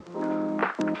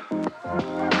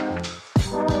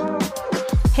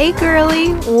Hey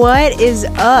girly, what is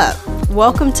up?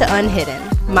 Welcome to Unhidden.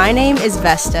 My name is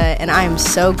Vesta and I am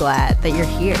so glad that you're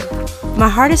here. My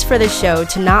heart is for this show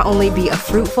to not only be a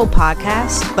fruitful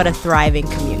podcast, but a thriving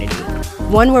community.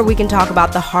 One where we can talk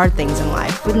about the hard things in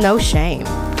life with no shame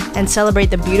and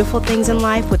celebrate the beautiful things in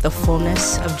life with the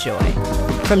fullness of joy.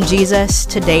 From Jesus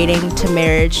to dating to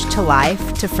marriage to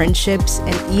life to friendships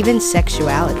and even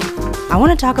sexuality. I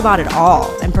want to talk about it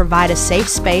all and provide a safe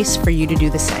space for you to do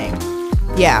the same.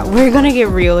 Yeah, we're gonna get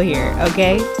real here,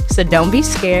 okay? So don't be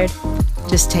scared.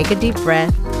 Just take a deep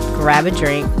breath, grab a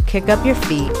drink, kick up your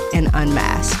feet, and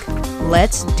unmask.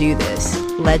 Let's do this.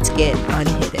 Let's get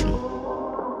unhidden.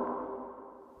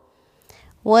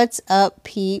 What's up,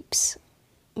 peeps?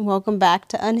 Welcome back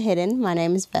to Unhidden. My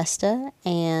name is Vesta,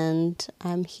 and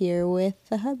I'm here with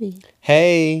the hubby.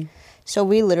 Hey. So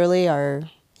we literally are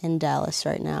in Dallas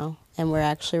right now, and we're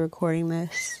actually recording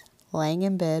this laying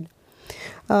in bed.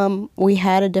 We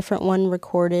had a different one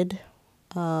recorded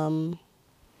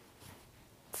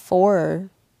for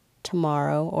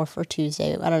tomorrow or for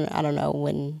Tuesday. I don't know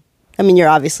when. I mean, you're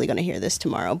obviously going to hear this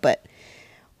tomorrow, but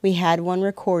we had one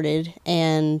recorded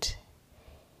and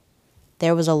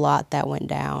there was a lot that went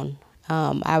down.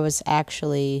 I was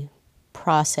actually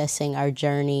processing our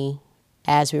journey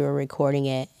as we were recording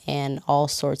it, and all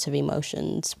sorts of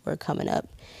emotions were coming up.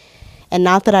 And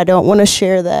not that I don't want to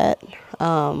share that.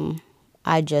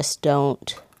 I just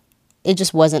don't, it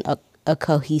just wasn't a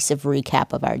cohesive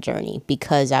recap of our journey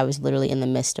because I was literally in the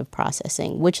midst of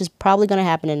processing, which is probably going to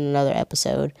happen in another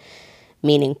episode,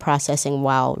 meaning processing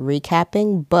while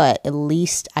recapping, but at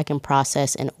least I can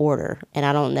process in order. And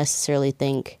I don't necessarily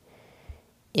think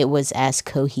it was as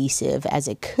cohesive as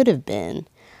it could have been.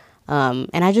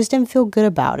 And I just didn't feel good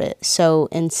about it. So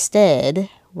instead,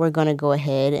 we're going to go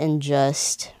ahead and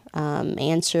just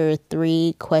answer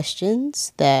 3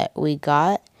 questions that we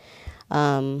got.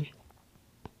 And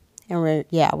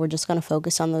we're just going to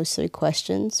focus on those 3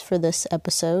 questions for this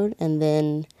episode. And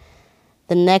then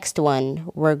the next one,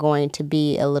 we're going to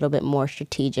be a little bit more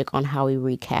strategic on how we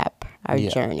recap our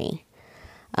journey.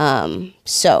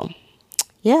 So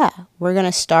we're going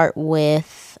to start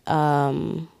with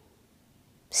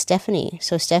Stephanie.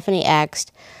 So Stephanie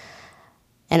asked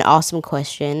an awesome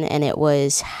question, and it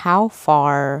was, how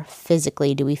far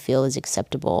physically do we feel is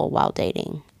acceptable while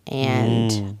dating?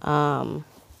 And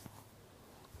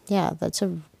that's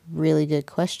a really good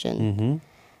question. Mm-hmm.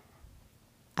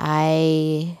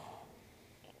 I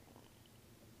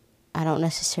don't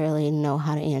necessarily know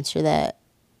how to answer that.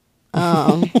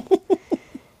 I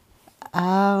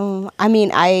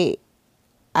mean, I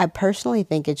personally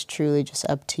think it's truly just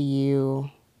up to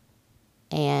you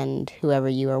and whoever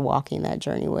you are walking that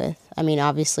journey with. I mean,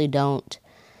 obviously don't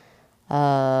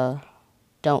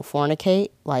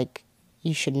fornicate. Like,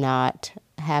 you should not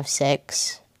have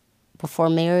sex before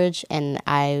marriage, and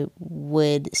I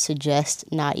would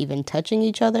suggest not even touching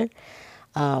each other.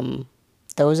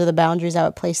 Those are the boundaries I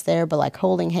would place there. But like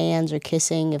holding hands or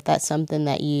kissing, if that's something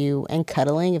that and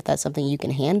cuddling, if that's something you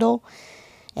can handle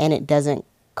and it doesn't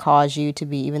cause you to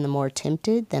be even the more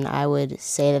tempted, then I would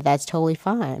say that that's totally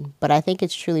fine. But I think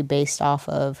it's truly based off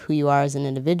of who you are as an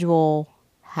individual,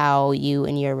 how you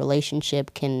and your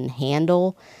relationship can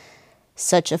handle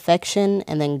such affection,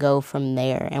 and then go from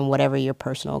there, and whatever your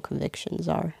personal convictions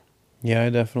are. Yeah, I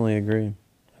definitely agree.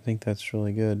 I think that's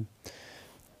really good.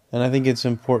 And I think it's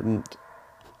important.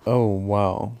 Oh,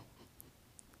 wow.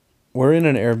 We're in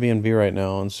an Airbnb right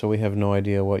now, and so we have no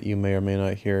idea what you may or may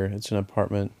not hear. It's an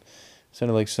apartment. It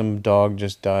sounded like some dog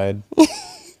just died.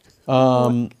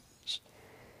 I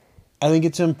think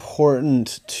it's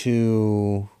important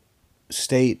to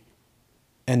state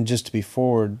and just to be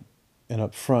forward and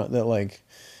upfront that, like,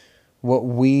 what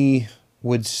we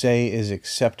would say is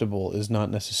acceptable is not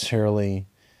necessarily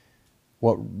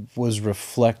what was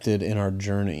reflected in our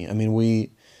journey. I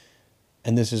mean,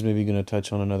 and this is maybe going to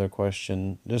touch on another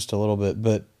question just a little bit,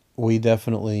 but we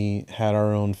definitely had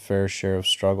our own fair share of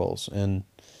struggles. And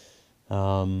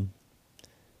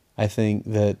I think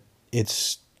that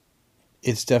it's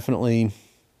definitely,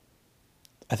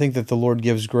 I think that the Lord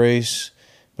gives grace,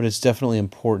 but it's definitely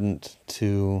important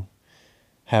to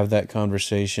have that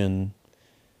conversation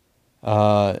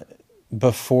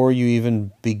before you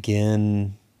even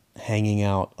begin hanging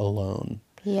out alone.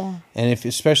 Yeah. And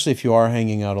especially if you are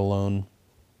hanging out alone,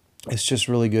 it's just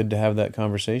really good to have that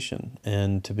conversation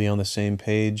and to be on the same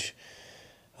page,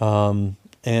 and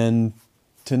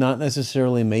to not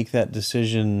necessarily make that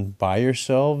decision by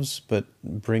yourselves, but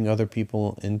bring other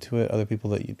people into it, other people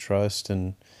that you trust,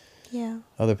 and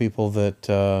other people that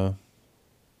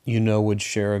would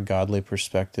share a godly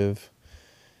perspective.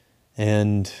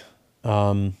 And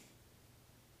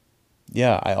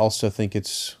yeah, I also think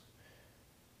it's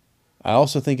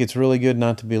really good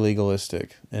not to be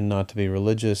legalistic and not to be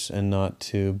religious and not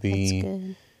to That's be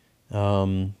good.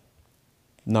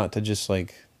 not to just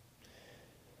like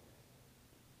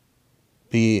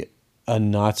be a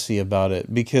Nazi about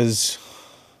it, because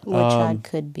Which I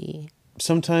could be.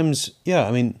 sometimes, yeah,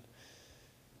 I mean,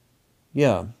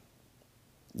 yeah,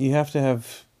 you have to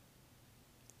have,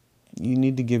 you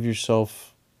need to give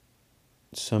yourself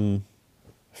some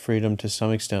freedom to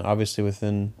some extent, obviously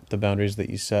within the boundaries that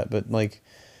you set, but like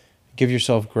give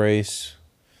yourself grace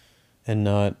and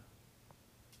not,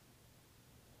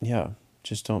 yeah,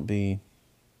 just don't be.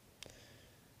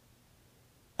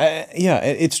 Yeah,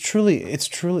 it's truly,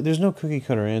 there's no cookie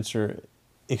cutter answer,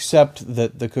 except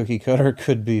that the cookie cutter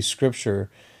could be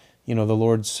scripture. You know, the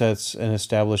Lord sets and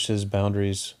establishes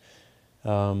boundaries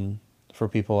for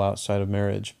people outside of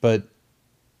marriage. But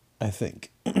I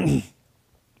think,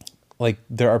 like,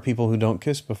 there are people who don't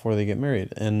kiss before they get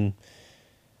married. And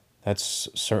that's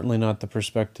certainly not the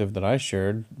perspective that I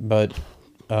shared. But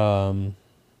there's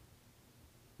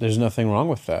nothing wrong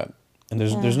with that. And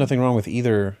there's Yeah. nothing wrong with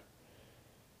either.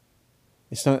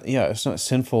 It's not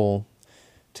sinful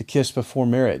to kiss before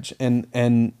marriage.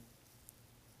 And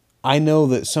I know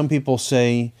that some people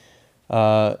say,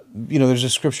 there's a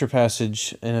scripture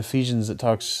passage in Ephesians that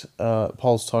talks,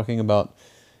 Paul's talking about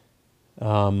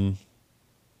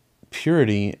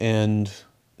purity and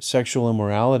sexual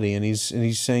immorality, and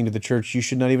he's saying to the church, you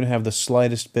should not even have the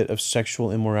slightest bit of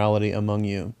sexual immorality among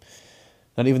you,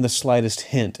 not even the slightest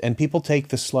hint. And people take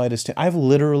the slightest hint. I've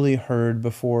literally heard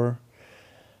before.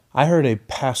 I heard a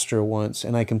pastor once,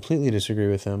 and I completely disagree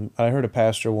with him. I heard a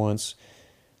pastor once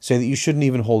say that you shouldn't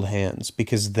even hold hands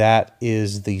because that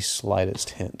is the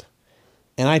slightest hint.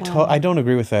 And I don't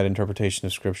agree with that interpretation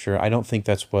of Scripture. I don't think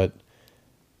that's what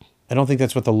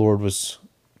the Lord was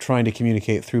trying to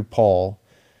communicate through Paul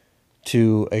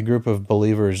to a group of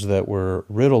believers that were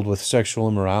riddled with sexual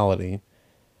immorality.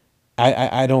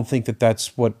 I don't think that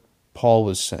that's what Paul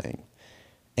was saying.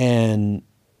 And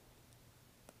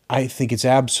I think it's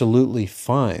absolutely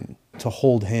fine to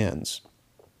hold hands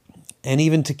and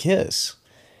even to kiss.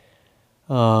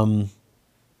 Not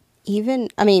even,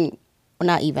 I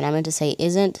meant to say,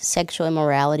 isn't sexual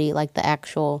immorality like the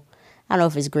actual, I don't know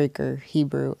if it's Greek or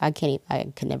Hebrew, I can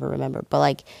never remember, but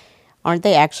like, aren't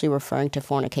they actually referring to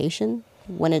fornication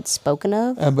when it's spoken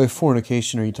of? By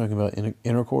fornication, are you talking about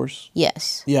intercourse?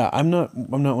 Yes. Yeah, I'm not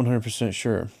 100%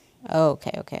 sure. Oh,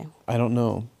 okay. I don't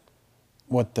know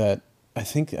what that, I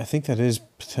think that is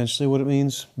potentially what it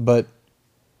means, but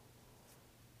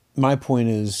my point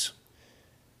is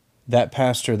that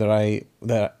pastor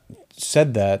that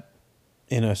said that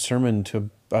in a sermon to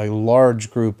a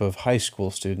large group of high school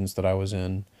students that I was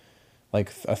in,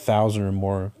 like 1,000 or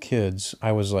more kids,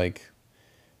 I was like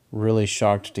really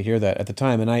shocked to hear that at the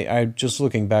time. And I just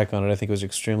looking back on it, I think it was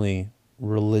extremely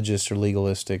religious or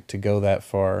legalistic to go that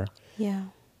far. Yeah.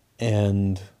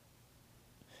 And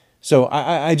so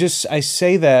I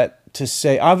say that to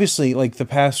say, obviously, like the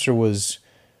pastor was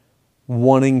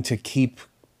wanting to keep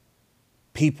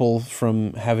people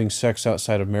from having sex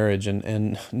outside of marriage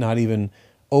and not even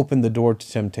open the door to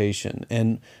temptation.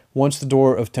 And once the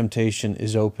door of temptation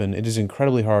is open, it is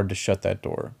incredibly hard to shut that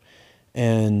door.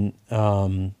 And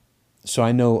so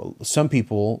I know some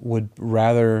people would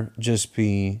rather just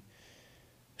be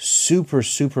super,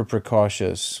 super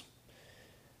precautious.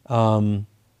 And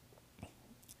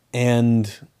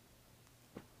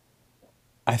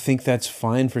I think that's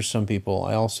fine for some people.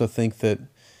 I also think that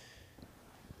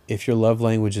if your love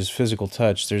language is physical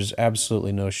touch, there's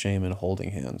absolutely no shame in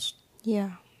holding hands.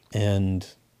 Yeah. And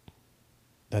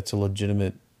that's a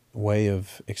legitimate way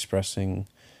of expressing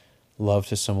love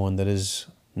to someone that is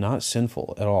not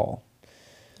sinful at all.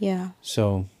 Yeah.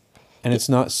 So, and it's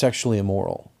not sexually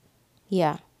immoral.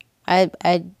 Yeah. I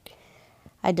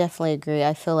definitely agree.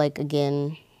 I feel like,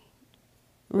 again,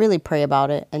 really pray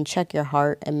about it and check your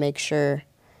heart and make sure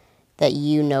that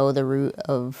you know the root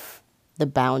of the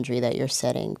boundary that you're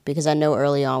setting. Because I know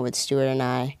early on with Stuart and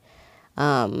I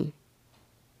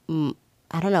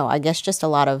don't know, I guess just a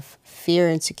lot of fear,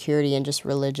 insecurity, and just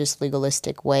religious,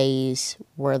 legalistic ways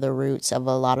were the roots of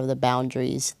a lot of the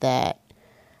boundaries that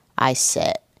I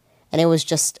set. And it was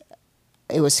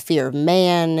fear of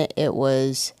man. It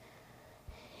was,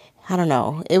 I don't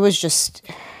know, it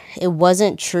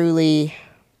wasn't truly,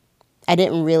 I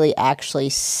didn't really actually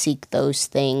seek those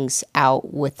things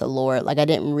out with the Lord. Like, I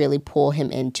didn't really pull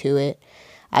him into it.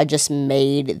 I just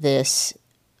made this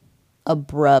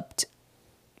abrupt,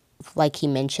 like he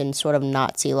mentioned, sort of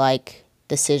Nazi-like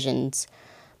decisions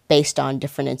based on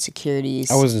different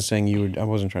insecurities. I wasn't saying you were. I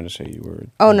wasn't trying to say you were.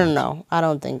 Oh, no. I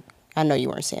don't think, I know you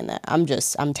weren't saying that. I'm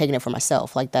taking it for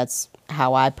myself. Like, that's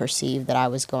how I perceived that I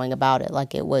was going about it.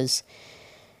 Like, I was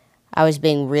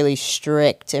being really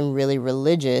strict and really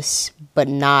religious, but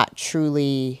not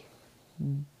truly,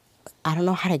 I don't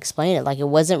know how to explain it. Like, it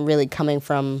wasn't really coming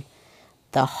from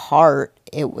the heart.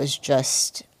 It was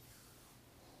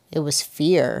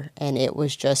fear, and it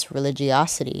was just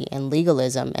religiosity and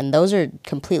legalism. And those are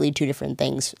completely two different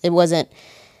things. It wasn't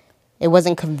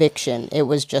conviction. It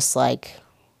was just like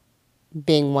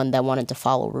being one that wanted to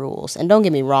follow rules. And don't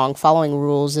get me wrong, following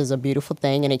rules is a beautiful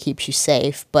thing and it keeps you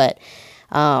safe. But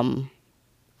I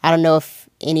don't know if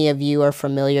any of you are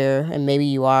familiar, and maybe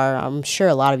you are, I'm sure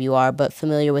a lot of you are, but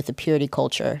familiar with the purity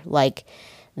culture. Like,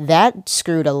 that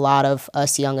screwed a lot of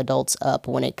us young adults up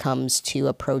when it comes to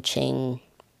approaching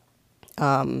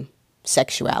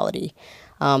sexuality.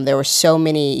 There were so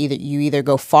many, you either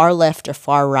go far left or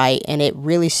far right, and it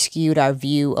really skewed our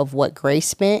view of what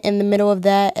grace meant in the middle of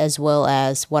that, as well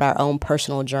as what our own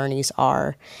personal journeys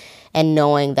are. And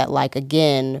knowing that, like,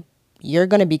 again, you're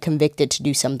going to be convicted to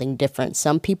do something different.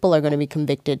 Some people are going to be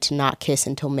convicted to not kiss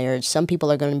until marriage. Some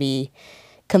people are going to be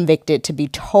convicted to be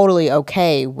totally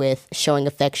okay with showing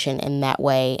affection in that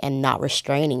way and not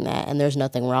restraining that. And there's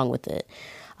nothing wrong with it.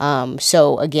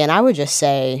 So again, I would just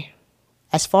say,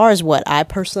 as far as what I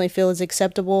personally feel is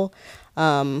acceptable,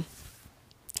 I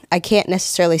can't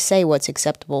necessarily say what's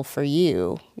acceptable for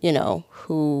you,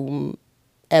 whomever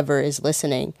is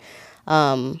listening.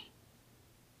 Like,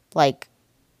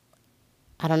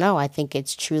 I don't know. I think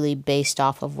it's truly based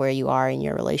off of where you are in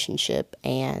your relationship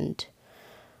and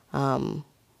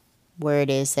where it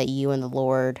is that you and the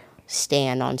Lord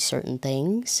stand on certain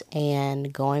things,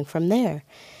 and going from there.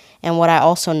 And what I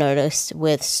also noticed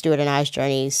with Stuart and I's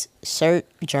journey,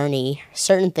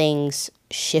 certain things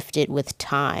shifted with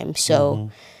time.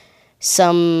 So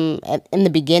in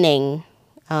the beginning,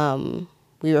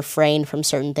 we refrained from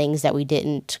certain things that we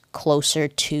didn't, closer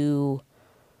to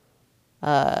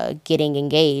getting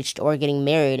engaged or getting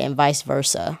married, and vice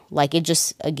versa. Like, it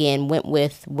just, again, went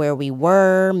with where we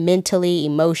were mentally,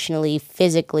 emotionally,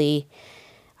 physically,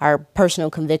 our personal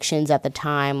convictions at the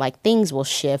time. Like, things will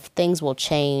shift, things will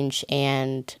change.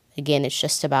 And again, it's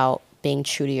just about being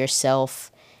true to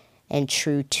yourself and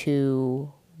true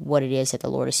to what it is that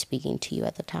the Lord is speaking to you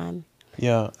at the time.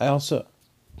 Yeah. I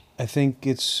think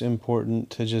it's important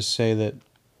to just say that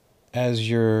as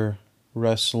you're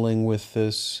wrestling with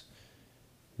this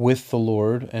with the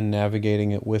Lord and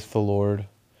navigating it with the Lord,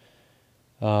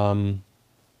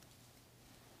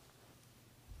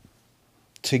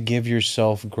 to give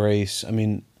yourself grace. I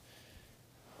mean,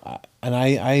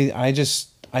 I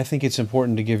think it's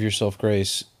important to give yourself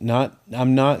grace.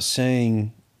 I'm not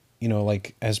saying,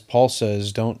 like, as Paul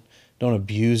says, don't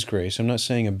abuse grace. I'm not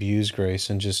saying abuse grace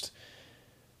and just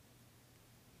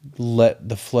let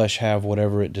the flesh have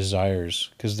whatever it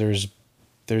desires, because there's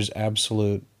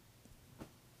absolute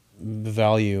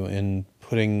value in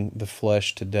putting the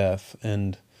flesh to death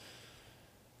and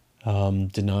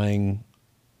denying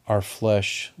our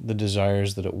flesh the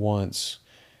desires that it wants.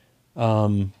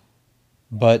 But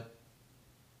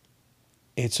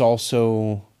it's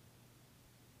okay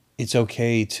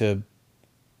to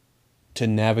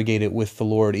navigate it with the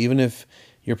Lord, even if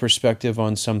your perspective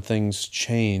on some things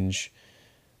change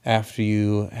after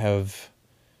you have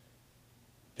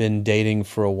been dating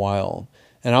for a while.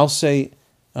 And I'll say,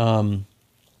 I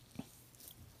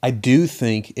do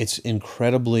think it's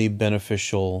incredibly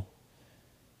beneficial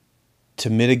to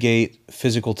mitigate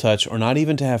physical touch, or not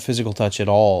even to have physical touch at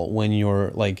all, when you're,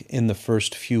 like, in the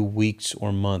first few weeks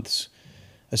or months,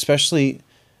 especially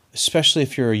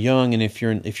if you're young, and if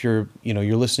you're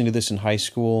you're listening to this in high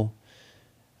school.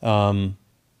 I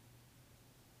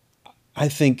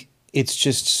think it's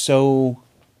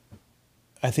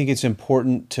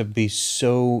important to be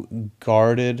so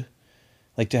guarded,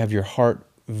 like to have your heart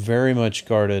very much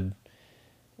guarded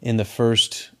in the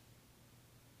first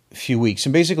few weeks.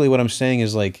 And basically what I'm saying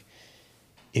is, like,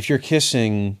 if you're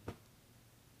kissing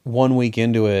 1 week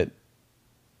into it,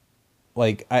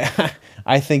 like, I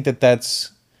think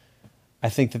that's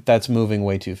moving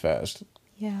way too fast.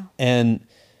 Yeah. And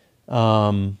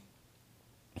on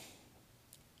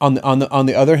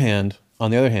the other hand,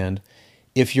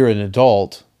 if you're an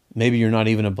adult, maybe you're not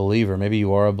even a believer, maybe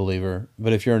you are a believer,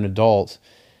 but if you're an adult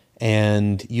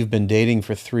and you've been dating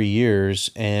for 3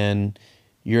 years and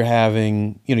you're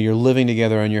you're living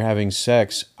together and you're having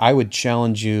sex, I would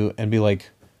challenge you and be like,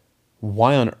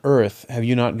 why on earth have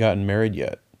you not gotten married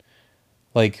yet?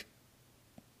 Like,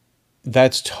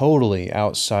 that's totally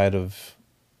outside of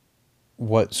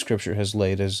what Scripture has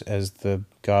laid as the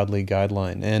godly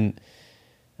guideline.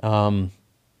 And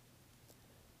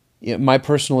my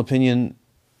personal opinion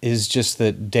is just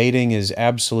that dating is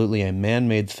absolutely a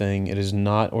man-made thing. It is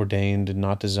not ordained and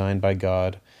not designed by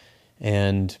God.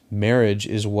 And marriage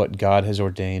is what God has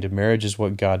ordained. And marriage is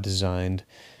what God designed.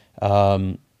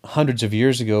 Hundreds of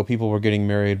years ago, people were getting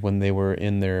married when they were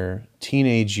in their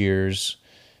teenage years.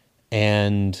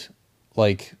 And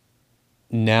like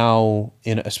now,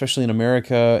 especially in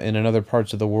America and in other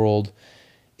parts of the world,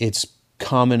 it's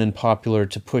common and popular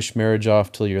to push marriage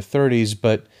off till your 30s,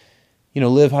 but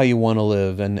live how you want to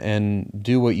live and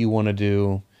do what you want to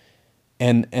do,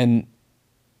 and then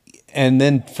on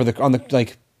the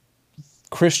like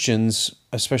Christians,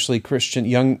 especially Christian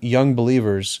young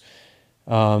believers,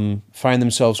 find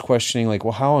themselves questioning like,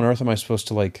 well, how on earth am I supposed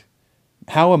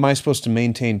to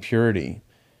maintain purity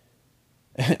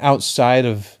outside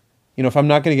of, if I'm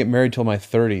not going to get married till my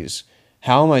 30s,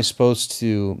 how am I supposed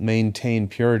to maintain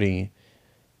purity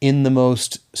in the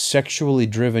most sexually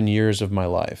driven years of my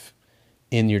life?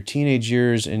 In your teenage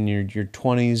years, in your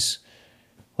 20s,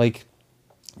 like,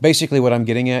 basically what I'm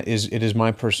getting at is, it is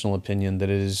my personal opinion that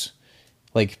it is,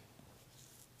 like,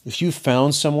 if you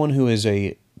found someone who is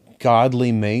a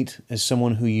godly mate, as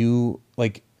someone who you,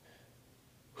 like,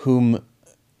 whom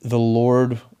the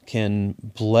Lord can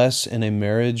bless in a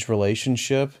marriage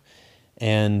relationship,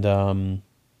 and, I'm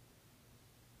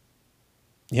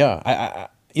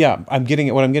getting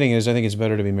at what I'm getting is, I think it's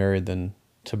better to be married than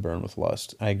to burn with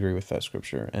lust. I agree with that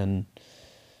scripture. And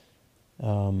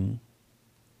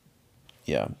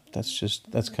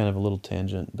that's kind of a little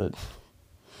tangent, but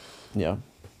yeah.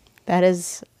 That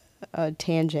is a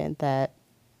tangent that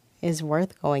is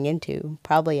worth going into,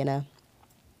 probably in a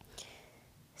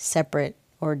separate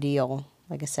ordeal,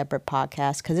 like a separate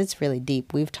podcast, because it's really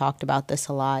deep. We've talked about this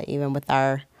a lot, even with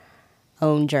our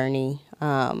own journey,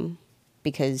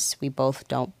 because we both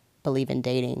don't believe in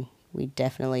dating. We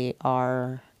definitely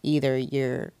are, either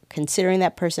you're considering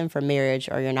that person for marriage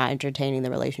or you're not entertaining the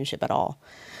relationship at all.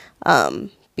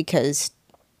 Because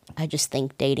I just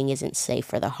think dating isn't safe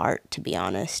for the heart, to be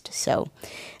honest. So,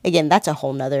 again, that's a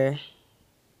whole nother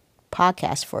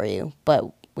podcast for you,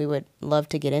 but we would love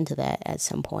to get into that at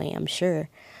some point, I'm sure.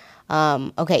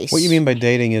 Okay. What you mean by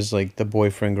dating is like the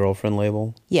boyfriend-girlfriend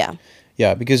label? Yeah.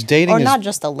 Yeah, because dating or is... not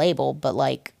just a label, but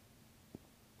like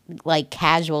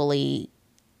casually,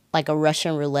 like a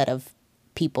Russian roulette of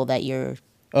people that you're...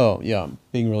 Oh, yeah.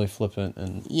 Being really flippant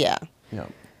and... Yeah. Yeah.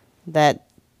 That...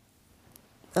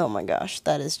 Oh my gosh,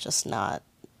 that is just not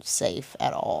safe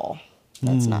at all.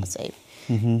 That's not safe.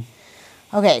 Mm-hmm.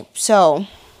 Okay, so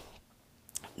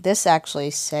this actually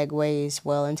segues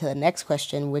well into the next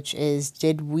question, which is,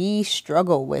 did we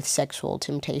struggle with sexual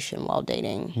temptation while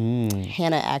dating?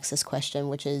 Hannah asked this question,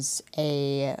 which is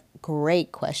a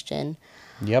great question.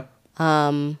 Yep.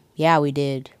 Yeah, we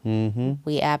did. Mm-hmm.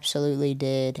 We absolutely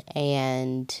did.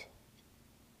 And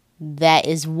that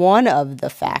is one of the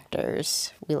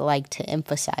factors. We like to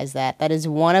emphasize that. That is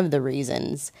one of the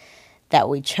reasons that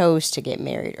we chose to get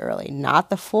married early. Not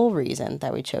the full reason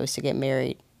that we chose to get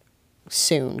married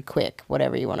soon, quick,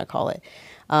 whatever you want to call it.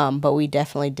 But we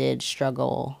definitely did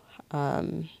struggle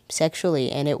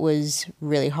sexually, and it was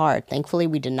really hard. Thankfully,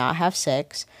 we did not have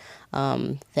sex.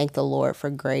 Thank the Lord for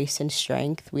grace and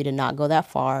strength. We did not go that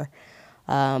far.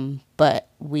 But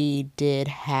we did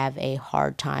have a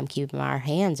hard time keeping our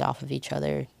hands off of each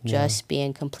other, just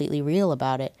being completely real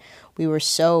about it. We were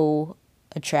so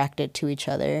attracted to each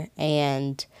other.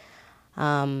 And,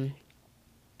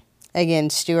 again,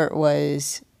 Stuart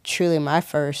was truly my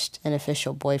first and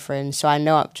official boyfriend. So I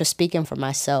know, I'm just speaking for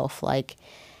myself, like,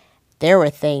 there were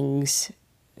things,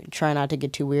 try not to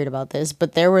get too weird about this,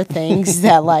 but there were things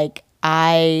that, like,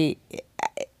 I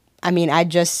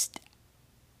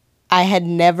had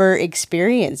never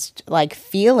experienced, like,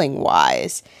 feeling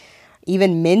wise,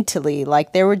 even mentally.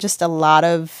 Like, there were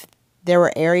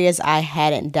areas I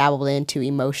hadn't dabbled into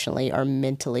emotionally or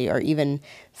mentally or even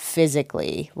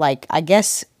physically. Like, I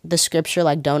guess the scripture,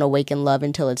 like, don't awaken love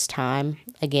until it's time.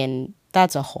 Again,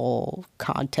 that's a whole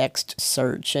context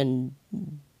search, and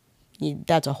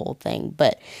that's a whole thing.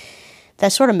 But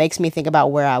that sort of makes me think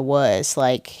about where I was.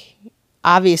 Like,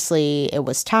 obviously it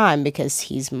was time because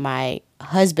he's my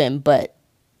husband, but,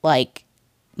 like,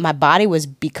 my body was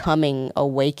becoming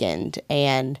awakened,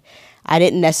 and I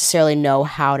didn't necessarily know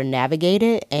how to navigate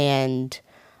it, and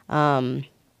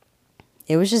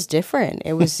it was just different.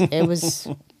 It was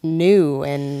new,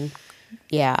 and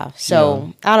yeah.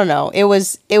 So I don't know. It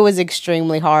was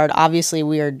extremely hard. Obviously,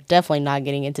 we are definitely not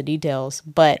getting into details,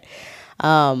 but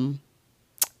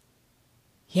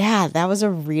Yeah, that was a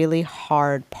really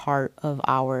hard part of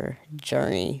our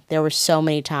journey. There were so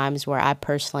many times where I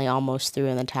personally almost threw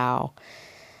in the towel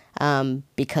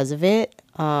because of it.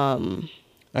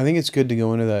 I think it's good to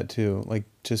go into that too, like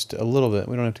just a little bit.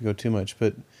 We don't have to go too much,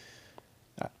 but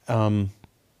I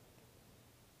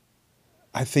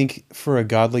think for a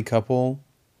godly couple,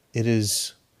 it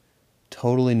is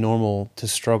totally normal to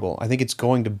struggle. I think it's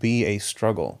going to be a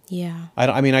struggle. Yeah.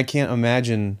 I mean, I can't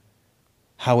imagine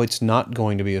how it's not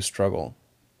going to be a struggle.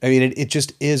 I mean, it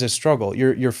just is a struggle.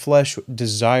 Your flesh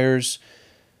desires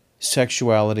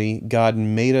sexuality. God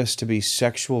made us to be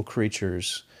sexual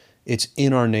creatures. It's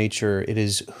in our nature. It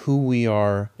is who we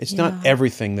are. It's not Yeah.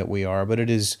 everything that we are, but it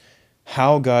is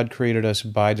how God created us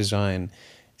by design.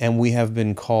 And we have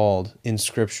been called in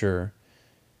Scripture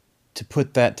to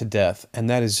put that to death. And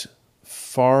that is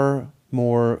far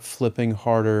more flipping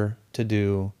harder to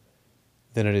do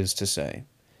than it is to say.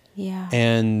 Yeah.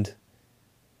 And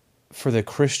for the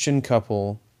Christian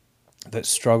couple that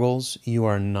struggles, you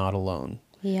are not alone.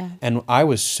 Yeah. And I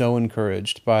was so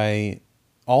encouraged by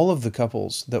all of the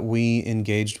couples that we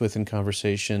engaged with in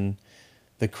conversation,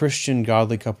 the Christian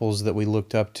godly couples that we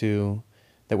looked up to,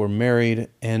 that were married,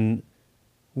 and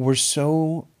were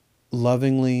so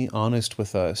lovingly honest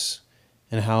with us,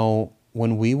 and how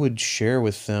when we would share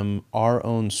with them our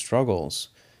own struggles,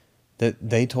 that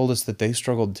they told us that they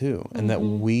struggled too, and that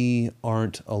we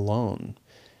aren't alone.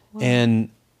 Wow. And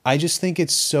I just think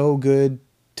it's so good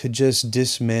to just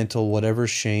dismantle whatever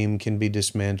shame can be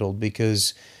dismantled,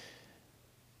 because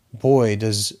boy,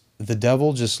 does the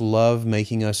devil just love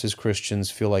making us as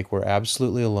Christians feel like we're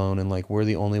absolutely alone, and like we're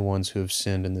the only ones who have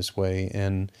sinned in this way,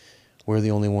 and we're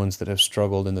the only ones that have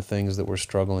struggled in the things that we're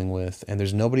struggling with, and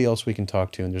there's nobody else we can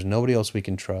talk to, and there's nobody else we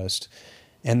can trust.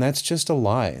 And that's just a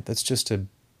lie. That's just a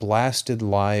blasted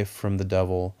lie from the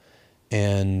devil.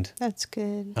 And That's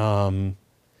good.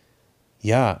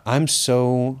 yeah,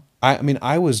 I mean,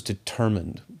 I was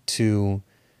determined to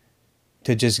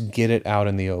just get it out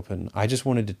in the open. I just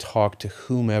wanted to talk to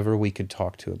whomever we could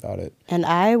talk to about it. And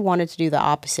I wanted to do the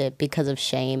opposite because of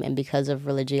shame and because of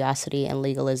religiosity and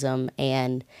legalism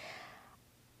and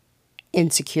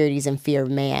insecurities and fear of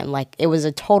man. Like, it was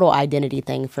a total identity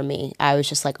thing for me. I was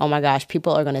just like, oh my gosh,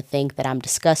 people are going to think that I'm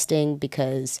disgusting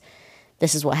because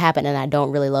this is what happened and I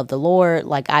don't really love the Lord.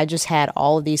 Like, I just had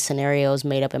all of these scenarios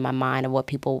made up in my mind of what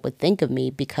people would think of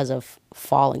me because of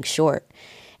falling short.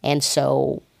 And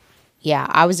so, yeah,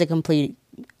 I was a complete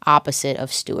opposite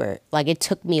of Stuart. Like, it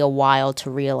took me a while to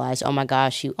realize, oh my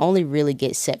gosh, you only really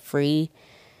get set free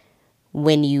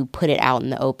when you put it out in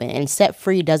the open. And set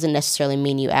free doesn't necessarily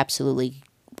mean you absolutely,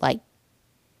 like,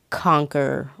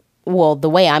 conquer. Well, the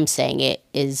way I'm saying it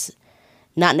is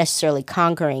not necessarily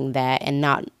conquering that and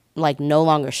not, like, no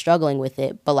longer struggling with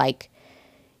it, but, like,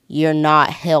 you're not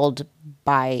held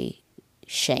by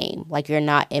shame. Like, you're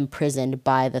not imprisoned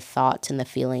by the thoughts and the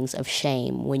feelings of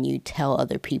shame when you tell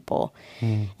other people.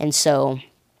 And so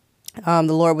the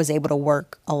Lord was able to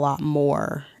work a lot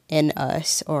more in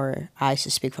us, or I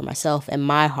should speak for myself, in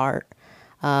my heart,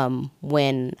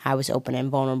 when I was open and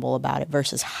vulnerable about it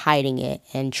versus hiding it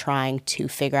and trying to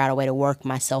figure out a way to work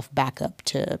myself back up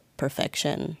to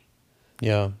perfection.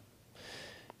 Yeah.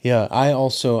 Yeah, I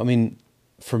mean,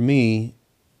 for me,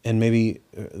 and maybe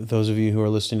those of you who are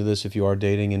listening to this, if you are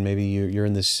dating and maybe you're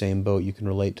in this same boat, you can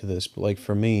relate to this. But like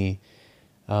for me,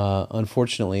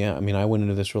 unfortunately, I mean, I went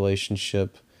into this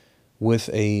relationship with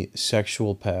a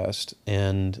sexual past,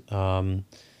 and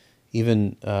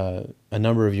even a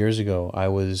number of years ago,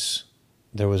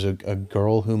 there was a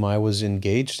girl whom I was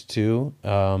engaged to,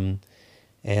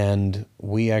 and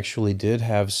we actually did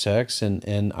have sex,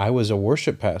 and I was a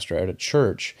worship pastor at a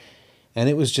church, and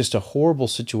it was just a horrible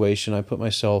situation I put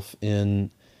myself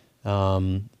in,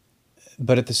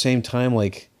 but at the same time,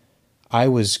 like, I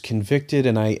was convicted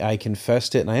and I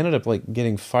confessed it, and I ended up like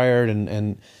getting fired,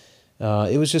 and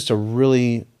it was just a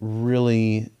really,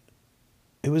 really,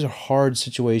 it was a hard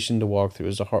situation to walk through.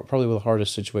 It was probably one of the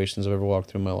hardest situations I've ever walked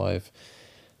through in my life.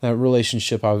 That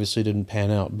relationship obviously didn't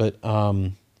pan out, but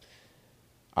I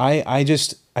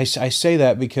say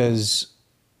that because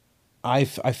I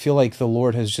feel like the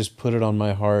Lord has just put it on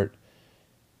my heart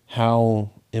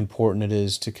how important it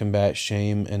is to combat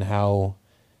shame, and how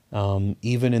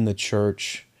even in the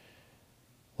church,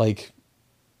 like,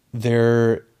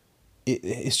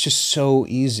 it's just so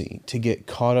easy to get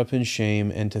caught up in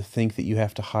shame and to think that you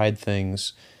have to hide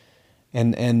things.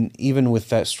 And even with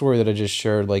that story that I just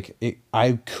shared, like,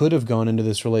 I could have gone into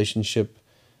this relationship,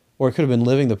 or I could have been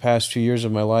living the past 2 years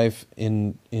of my life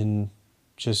in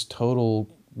just total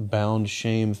bound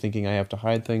shame, thinking I have to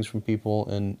hide things from people.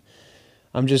 And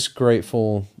I'm just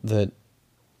grateful that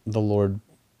the Lord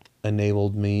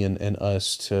enabled me and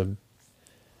us to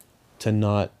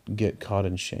not get caught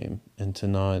in shame and to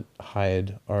not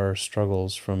hide our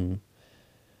struggles from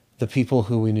the people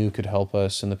who we knew could help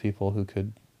us and the people who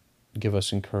could give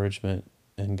us encouragement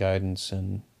and guidance.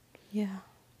 And Yeah.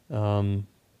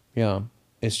 yeah,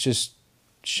 it's just,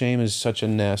 shame is such a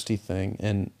nasty thing.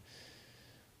 And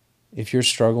if you're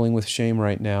struggling with shame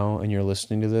right now and you're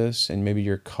listening to this and maybe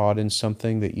you're caught in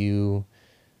something that you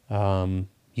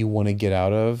want to get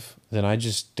out of, then I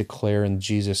just declare in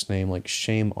Jesus' name, like,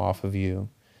 shame off of you.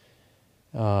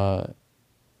 And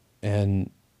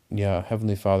yeah,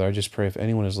 Heavenly Father, I just pray if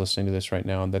anyone is listening to this right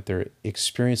now and that they're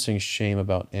experiencing shame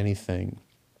about anything,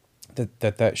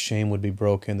 that shame would be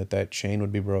broken, that chain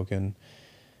would be broken,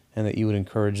 and that you would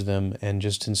encourage them and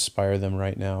just inspire them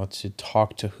right now to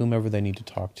talk to whomever they need to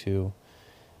talk to,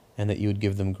 and that you would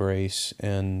give them grace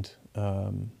and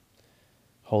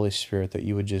Holy Spirit, that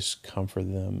you would just comfort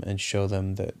them and show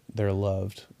them that they're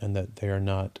loved and that they are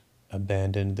not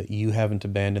abandoned, that you haven't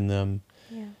abandoned them,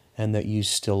 Yeah. and that you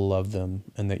still love them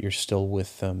and that you're still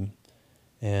with them.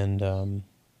 And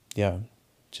yeah,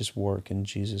 just work in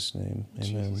Jesus' name. In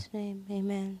Amen. Jesus' name,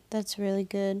 amen. That's really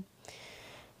good.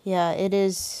 Yeah, it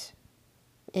is.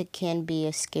 It can be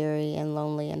a scary and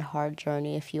lonely and hard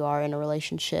journey if you are in a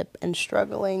relationship and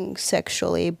struggling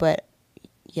sexually. But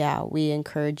yeah, we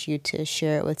encourage you to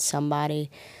share it with somebody.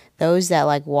 Those that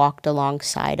like walked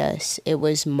alongside us, it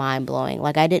was mind blowing.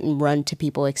 Like, I didn't run to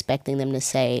people expecting them to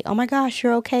say, "Oh my gosh,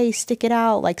 you're okay, stick it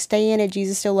out, like stay in it,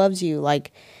 Jesus still loves you."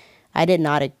 Like, I did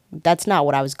not, that's not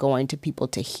what I was going to people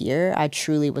to hear. I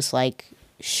truly was like,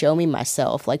 show me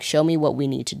myself, like show me what we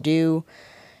need to do.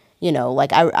 You know,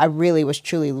 like I really was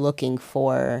truly looking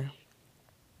for,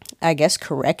 I guess,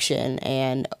 correction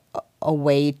and a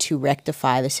way to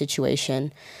rectify the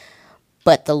situation.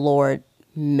 But the Lord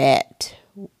met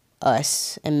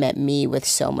us and met me with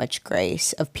so much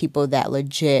grace of people that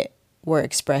legit were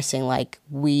expressing like,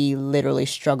 we literally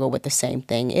struggle with the same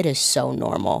thing. It is so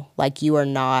normal. Like, you are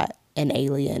not an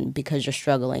alien because you're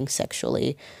struggling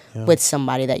sexually with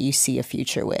somebody that you see a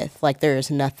future with. Like, there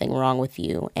is nothing wrong with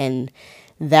you. And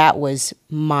that was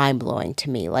mind-blowing to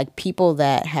me. Like, people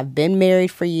that have been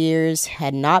married for years,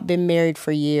 had not been married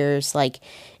for years, like,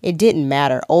 it didn't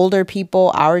matter. Older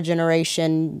people, our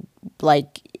generation,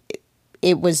 like,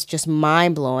 it was just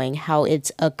mind-blowing how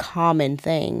it's a common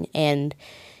thing. And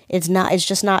it's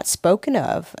just not spoken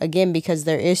of, again, because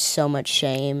there is so much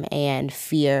shame and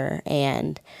fear.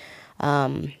 And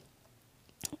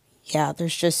yeah,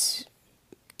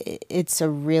 it's a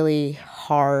really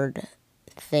hard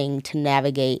thing to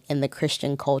navigate in the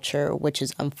Christian culture, which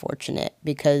is unfortunate,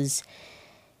 because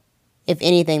if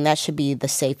anything, that should be the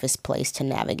safest place to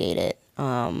navigate it.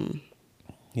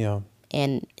 Yeah.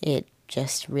 And it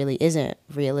just really isn't,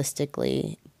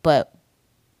 realistically, but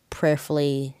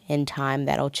prayerfully in time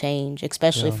that'll change,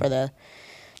 especially for the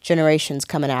generations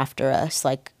coming after us.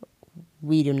 Like,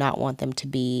 we do not want them to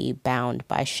be bound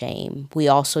by shame. We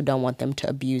also don't want them to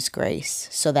abuse grace.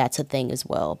 So that's a thing as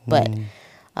well. But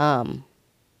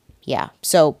yeah,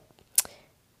 so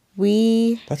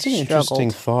that's an struggled.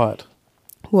 interesting thought.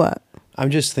 What? I'm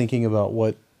just thinking about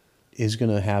what is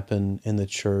going to happen in the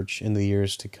church in the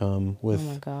years to come Oh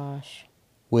my gosh.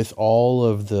 with all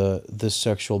of the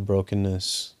sexual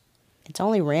brokenness. It's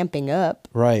only ramping up.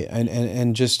 Right.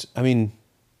 And just, I mean,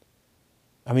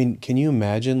 can you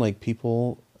imagine, like,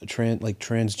 people,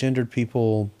 transgendered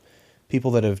people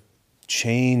that have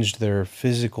changed their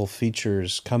physical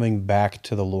features coming back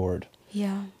to the Lord?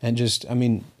 Yeah. And just, I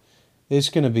mean, it's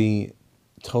going to be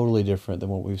totally different than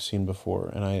what we've seen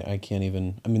before. And I can't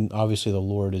even, I mean, obviously the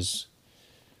Lord is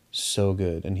so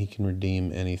good and he can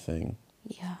redeem anything.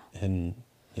 Yeah. And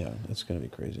yeah, it's going to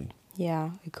be crazy.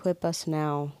 Yeah. Equip us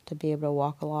now to be able to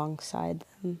walk alongside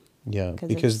them. Yeah,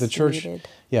 because the church, needed.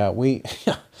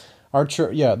 Our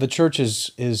church, the church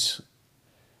is,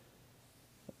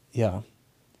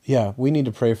 we need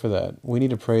to pray for that. We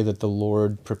need to pray that the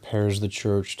Lord prepares the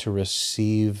church to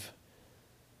receive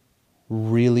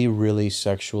really, really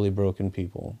sexually broken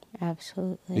people.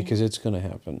 Absolutely. Because it's going to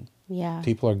happen. Yeah.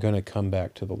 People are going to come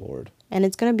back to the Lord. And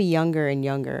it's going to be younger and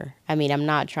younger. I mean, I'm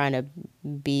not trying to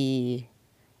be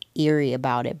eerie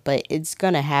about it, but it's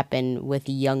going to happen with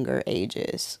younger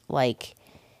ages. Like,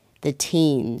 the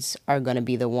teens are going to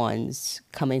be the ones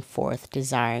coming forth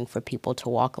desiring for people to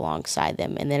walk alongside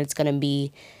them. And then it's going to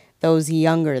be those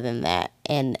younger than that.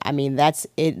 And I mean, that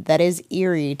is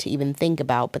eerie to even think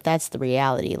about, but that's the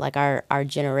reality. Like, our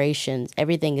generations,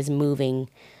 everything is moving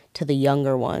to the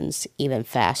younger ones even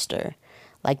faster.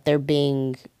 Like, they're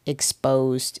being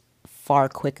exposed far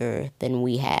quicker than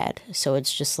we had. So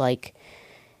it's just like,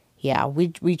 yeah,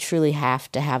 we truly have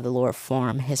to have the Lord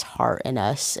form his heart in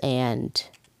us and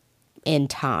in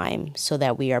time so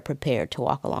that we are prepared to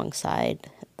walk alongside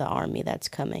the army that's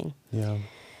coming. Yeah.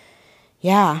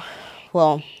 Yeah.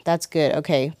 Well, that's good.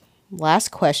 Okay. Last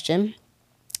question.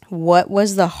 What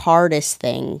was the hardest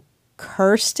thing?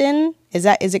 Kirsten? Is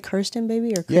it Kirsten,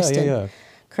 baby, or Yeah, Kristen? yeah.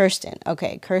 Kirsten.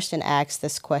 Okay. Kirsten asked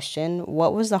this question.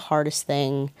 What was the hardest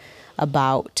thing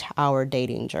about our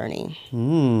dating journey?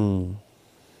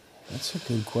 That's a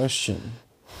good question.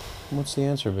 What's the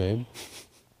answer, babe?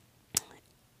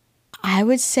 I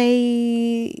would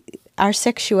say our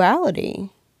sexuality.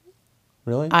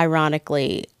 Really?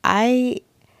 Ironically, I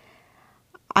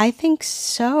think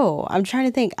so. I'm trying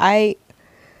to think. I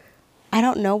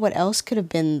don't know what else could have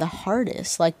been the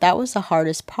hardest. Like, that was the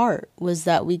hardest part, was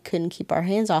that we couldn't keep our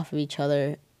hands off of each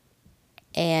other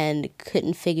and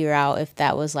couldn't figure out if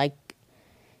that was like,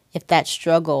 if that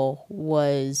struggle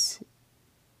was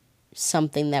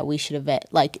something that we should have,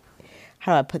 like,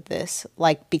 how do I put this?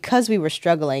 Like, because we were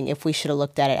struggling, if we should have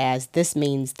looked at it as this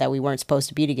means that we weren't supposed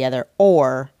to be together,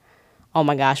 or, oh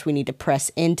my gosh, we need to press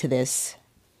into this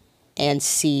and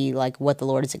see like what the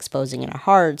Lord is exposing in our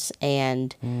hearts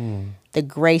and the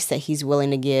grace that he's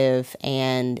willing to give,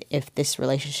 and if this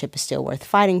relationship is still worth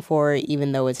fighting for,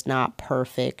 even though it's not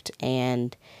perfect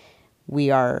and we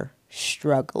are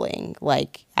struggling.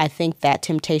 Like, I think that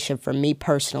temptation for me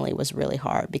personally was really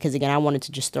hard, because again, I wanted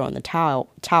to just throw in the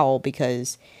towel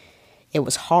because it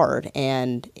was hard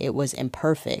and it was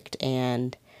imperfect,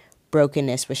 and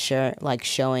brokenness was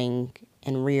showing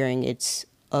and rearing its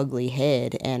ugly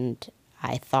head, and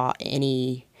I thought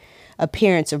any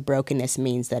appearance of brokenness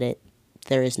means that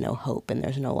there is no hope and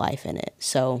there's no life in it.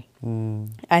 So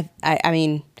I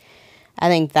mean, I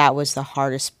think that was the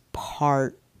hardest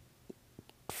part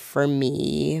for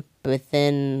me, but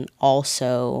then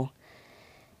also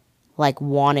like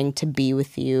wanting to be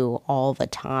with you all the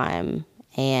time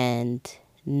and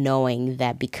knowing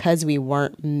that because we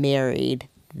weren't married,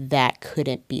 that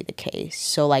couldn't be the case.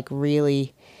 So like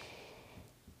really,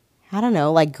 I don't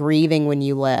know, like grieving when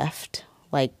you left,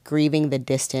 like grieving the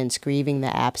distance, grieving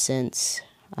the absence.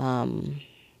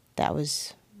 That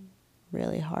was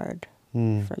really hard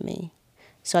for me.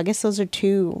 So I guess those are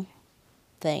two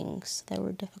things that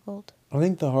were difficult. I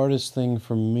think the hardest thing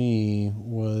for me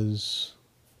was,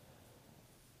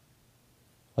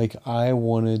 like, I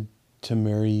wanted to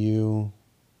marry you.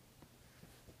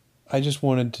 I just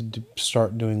wanted to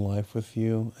start doing life with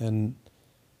you, and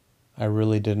I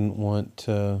really didn't want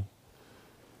to.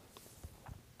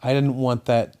 I didn't want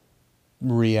that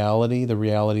reality, the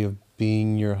reality of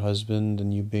being your husband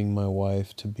and you being my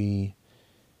wife, to be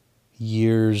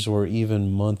years or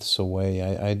even months away.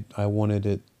 I wanted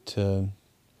it to,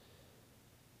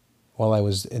 while I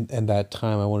was in that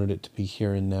time, I wanted it to be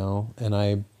here and now. And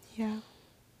I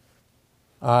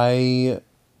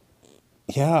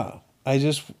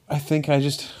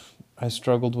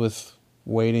struggled with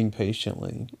waiting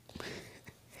patiently.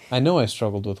 I know I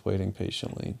struggled with waiting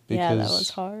patiently because that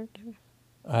was hard.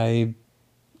 I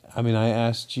mean, I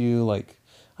asked you, like,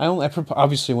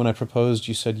 obviously when I proposed,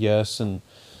 you said yes, and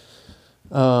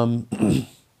but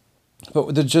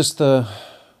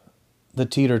the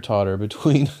teeter-totter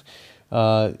between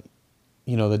the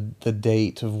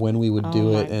date of when we would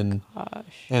do it and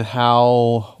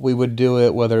how we would do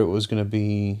it, whether it was going to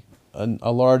be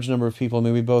a large number of people. I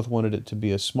mean, we both wanted it to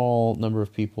be a small number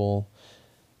of people,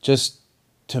 just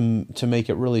to make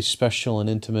it really special and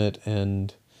intimate.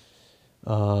 And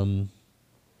I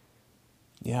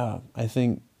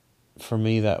think for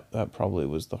me that probably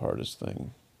was the hardest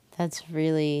thing. That's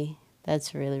really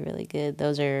good.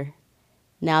 Those are,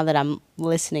 now that I'm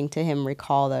listening to him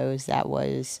recall those, that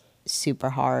was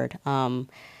super hard.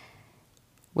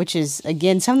 Which is,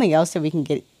 again, something else that we can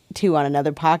get to on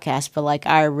another podcast, but like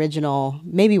our original,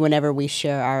 maybe whenever we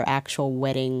share our actual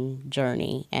wedding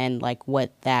journey and like what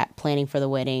that planning for the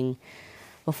wedding,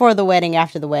 before the wedding,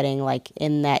 after the wedding, like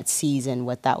in that season,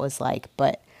 what that was like.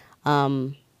 But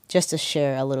just to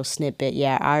share a little snippet,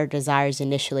 our desires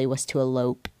initially was to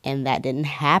elope, and that didn't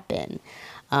happen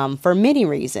for many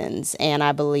reasons. And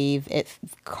I believe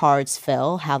cards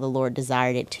fell how the Lord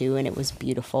desired it to, and it was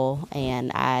beautiful.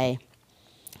 And I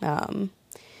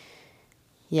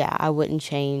wouldn't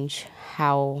change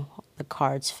how the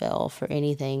cards fell for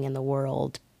anything in the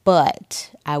world.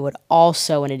 But I would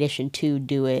also, in addition to,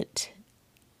 do it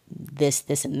this,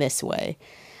 and this way.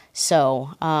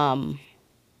 So, I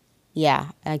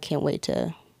can't wait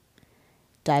to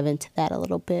dive into that a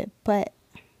little bit. But,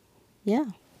 yeah.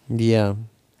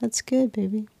 That's good,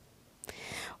 baby.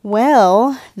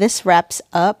 Well, this wraps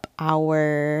up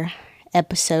our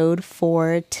episode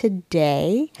for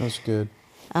today. That's good.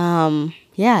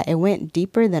 Yeah, it went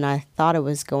deeper than I thought it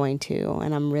was going to,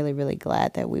 and I'm really, really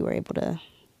glad that we were able to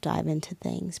dive into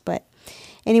things. But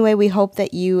anyway, we hope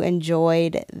that you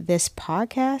enjoyed this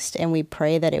podcast, and we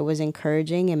pray that it was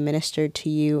encouraging and ministered to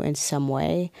you in some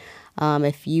way.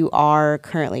 If you are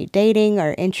currently dating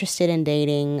or interested in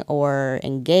dating or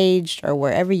engaged or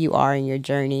wherever you are in your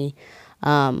journey,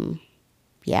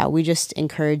 we just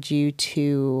encourage you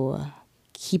to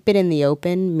keep it in the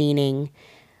open, meaning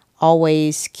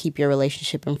always keep your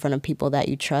relationship in front of people that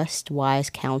you trust,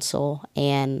 wise counsel,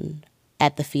 and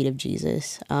at the feet of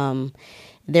Jesus.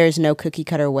 There's no cookie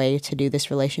cutter way to do this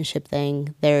relationship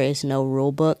thing. There is no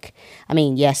rule book. I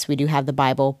mean, yes, we do have the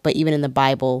Bible, but even in the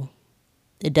Bible,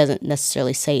 it doesn't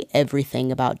necessarily say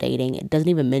everything about dating. It doesn't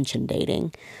even mention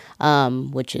dating,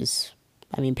 which is,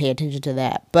 pay attention to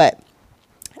that. But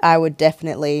I would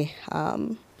definitely,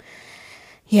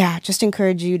 just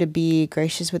encourage you to be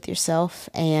gracious with yourself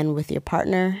and with your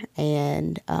partner.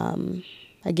 And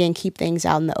again, keep things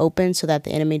out in the open so that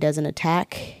the enemy doesn't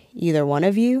attack either one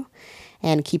of you.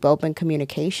 And keep open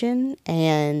communication.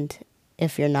 And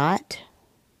if you're not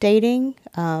dating,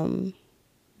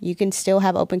 you can still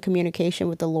have open communication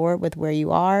with the Lord with where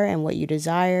you are and what you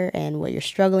desire and what you're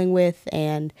struggling with.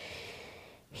 And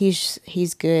He's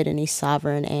good and He's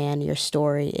sovereign, and your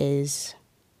story is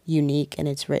unique and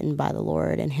it's written by the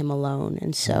Lord and Him alone.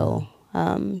 And so,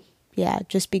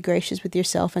 just be gracious with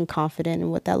yourself and confident in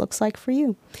what that looks like for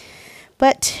you.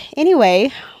 But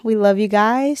anyway, we love you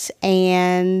guys,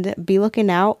 and be looking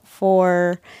out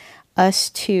for us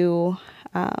to,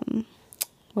 what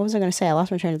was I going to say? I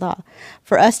lost my train of thought.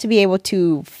 For us to be able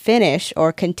to finish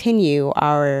or continue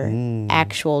our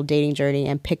actual dating journey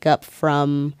and pick up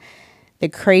from the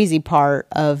crazy part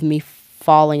of me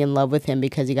falling in love with him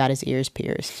because he got his ears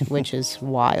pierced, which is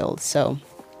wild. So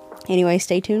anyway,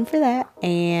 stay tuned for that.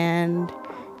 And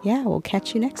we'll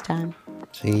catch you next time.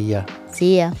 See ya.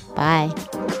 Bye.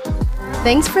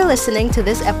 Thanks for listening to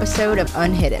this episode of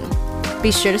Unhidden.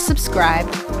 Be sure to subscribe,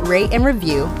 rate and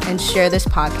review, and share this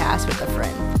podcast with a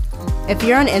friend. If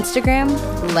you're on Instagram,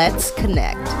 let's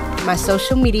connect. My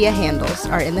social media handles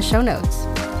are in the show notes.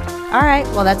 All right,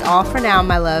 well, that's all for now,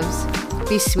 my loves.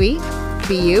 Be sweet,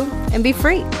 be you, and be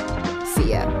free.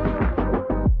 See ya.